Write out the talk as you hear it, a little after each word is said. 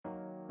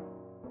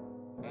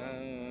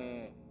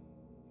You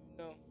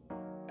know,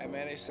 hey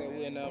man, they said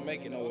we'll never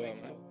make it nowhere,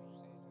 man.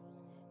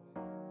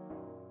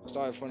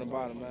 Started from the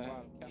bottom, man.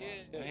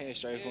 I'm heading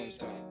straight from the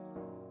top.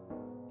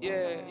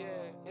 Yeah.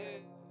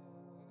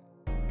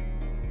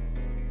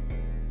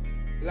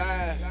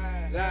 Live.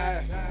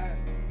 Live.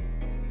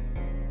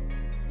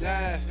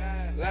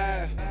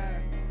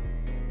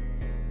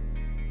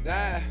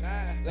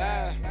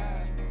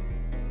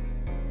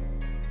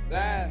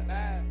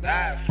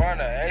 Live from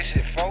the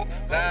AC4,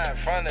 live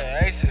from the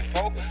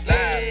AC4,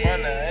 live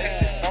from the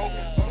AC4,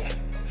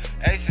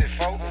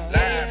 AC4,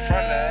 live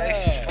from the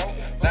AC4,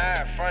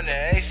 live from the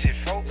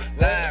AC4,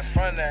 live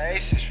from the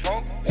AC4,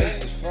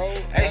 AC4,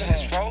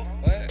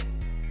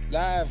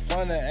 Live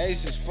from the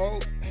Aces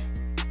folk.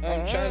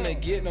 I'm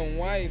tryna get them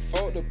white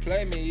folk to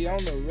play me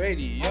on the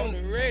radio.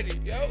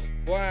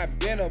 Boy, I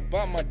been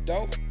about my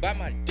dope.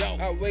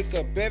 I wake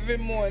up every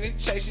morning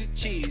chasing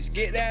cheese.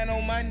 Get down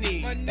on my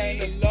knees.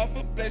 Thank the Lord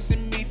for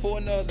blessing me for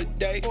another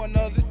day.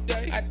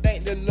 I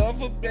thank the Lord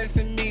for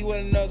blessing me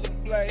with another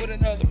play.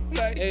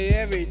 Yeah,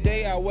 every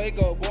day I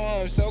wake up,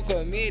 boy, I'm so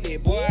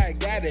committed. Boy, I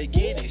gotta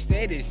get it.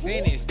 Steady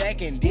sending,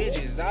 stacking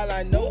digits. All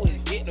I know is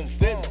get them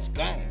feelings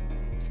gone.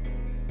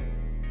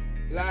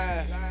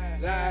 Live.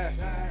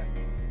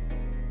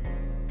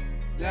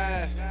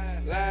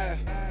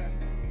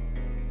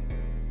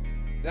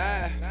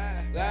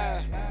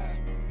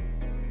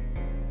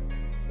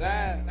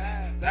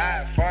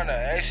 Live from the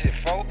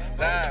AC4,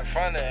 live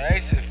from the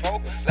AC4,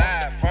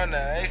 live from the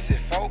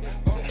AC4,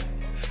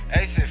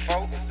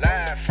 AC4,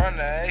 live from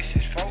the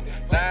AC4,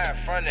 live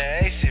from the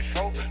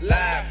AC4,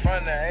 live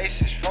from the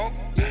AC4.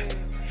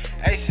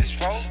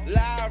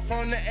 Live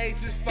from the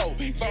Aces 4.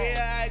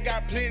 Yeah, I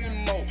got plenty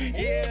more.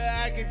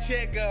 Yeah, I can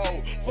check a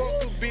hoe.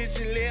 Fuck a bitch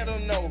and let her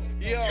know.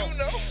 Yeah, you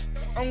know,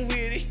 I'm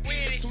with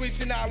it.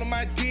 Switching all of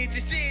my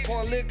digits.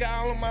 Pour liquor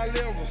all of my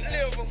liver.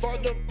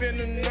 Fucked up in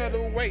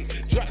another way.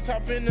 Drop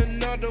top in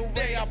another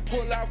way. I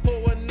pull out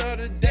for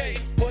another day.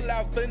 Pull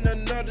out in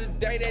another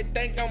day. They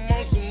think I'm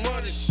on some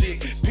other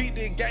shit. Beat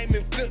the game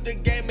and flip the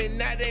game, and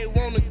now they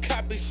wanna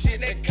copy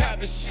shit. They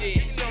copy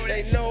shit.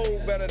 They know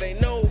better.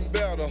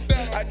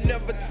 I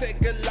never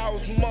take a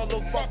loss,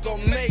 motherfucker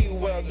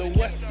Mayweather.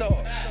 What's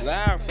up?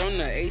 Live from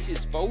the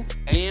Aces 4,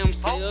 AM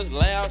sales,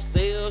 loud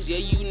sales, yeah,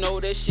 you know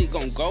that shit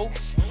gon' go.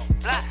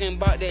 Talking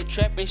about that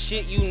trapping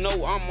shit, you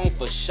know I'm on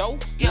for show.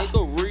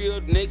 Nigga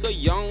real, nigga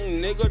young,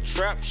 nigga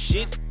trap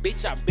shit.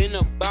 Bitch, I been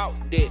about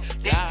that.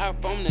 Live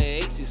from the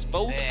Aces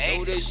 4,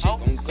 know that shit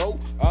gon' go.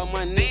 All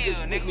my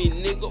niggas with me,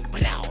 nigga,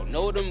 blow.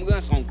 Know them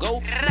guns gon'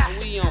 go. Now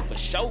we on for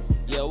show,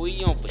 yeah,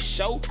 we on for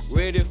show.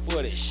 Ready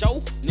for the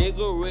show,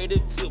 nigga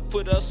ready to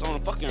put us on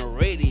the fucking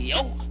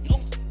radio.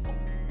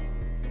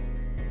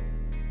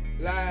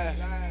 Live.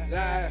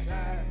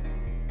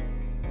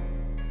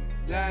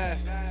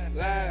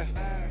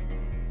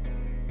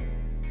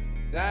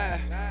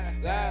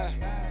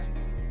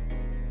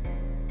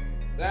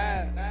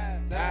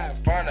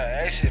 From the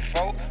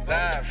AC4,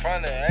 live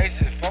from the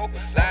AC4,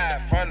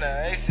 live from the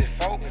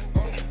AC4,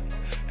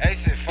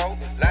 AC4,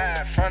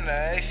 live from the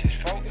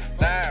AC4,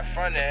 live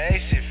from the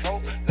AC4,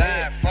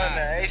 live from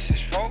the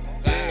AC4,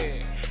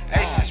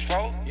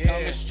 AC4.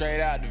 Coming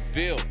straight out the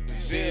Ville.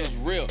 It's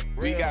real.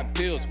 We got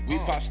pills, we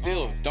pop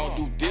still. Don't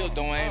do deals,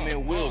 don't aim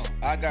at wheels.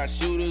 I got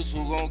shooters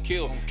who gon'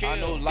 kill. I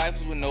know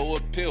life with no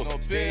appeal.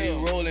 Steady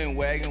rolling,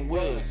 wagging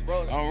wheels.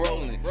 I'm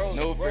rolling,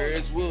 no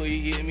Ferris wheel.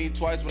 He hit me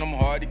twice, but I'm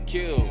hard to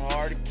kill.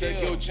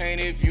 Take your chain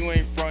if you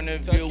ain't from the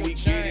Ville. We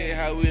get it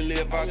how we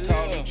live. I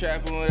call them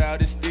trapping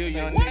without a steal.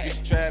 Young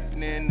niggas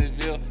trapping in the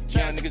Ville.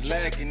 Young niggas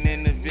lacking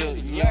in the Ville.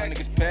 Young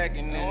niggas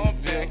packing in the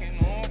Ville.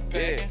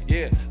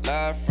 Yeah,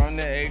 live from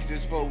the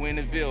Aces 4 in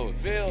the Ville.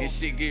 This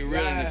shit get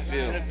real in the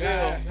field.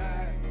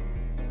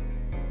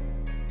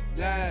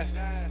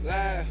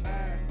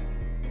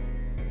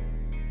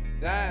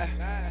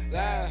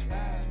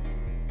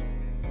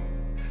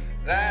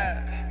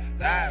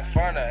 Live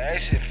from the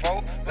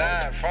AC4,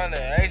 live from the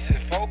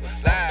AC4,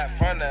 live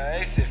from the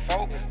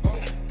AC4,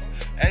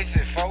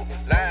 AC4,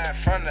 live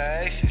from the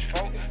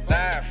AC4,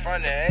 live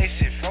from the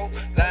AC4,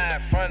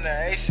 live from the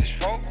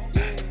AC4.